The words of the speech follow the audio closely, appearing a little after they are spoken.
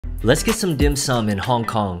Let's get some dim sum in Hong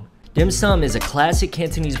Kong. Dim sum is a classic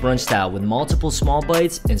Cantonese brunch style with multiple small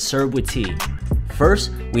bites and served with tea.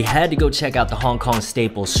 First, we had to go check out the Hong Kong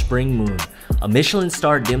staple Spring Moon, a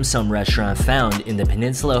Michelin-starred dim sum restaurant found in the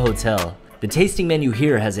Peninsula Hotel. The tasting menu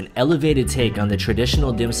here has an elevated take on the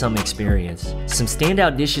traditional dim sum experience. Some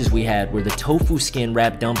standout dishes we had were the tofu skin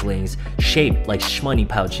wrapped dumplings shaped like shmoney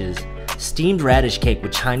pouches, steamed radish cake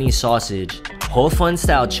with Chinese sausage, Ho Fun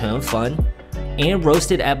style Chen Fun, and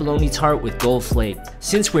roasted abalone tart with gold flake.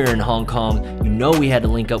 Since we were in Hong Kong, you know we had to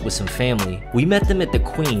link up with some family. We met them at the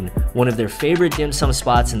Queen, one of their favorite dim sum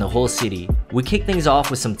spots in the whole city. We kicked things off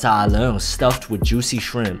with some ta leung stuffed with juicy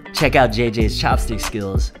shrimp. Check out JJ's chopstick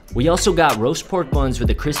skills. We also got roast pork buns with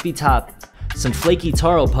a crispy top, some flaky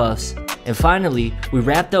taro puffs, and finally, we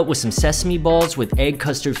wrapped up with some sesame balls with egg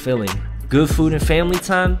custard filling. Good food and family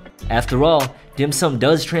time? After all, dim sum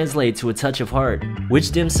does translate to a touch of heart.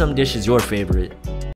 Which dim sum dish is your favorite?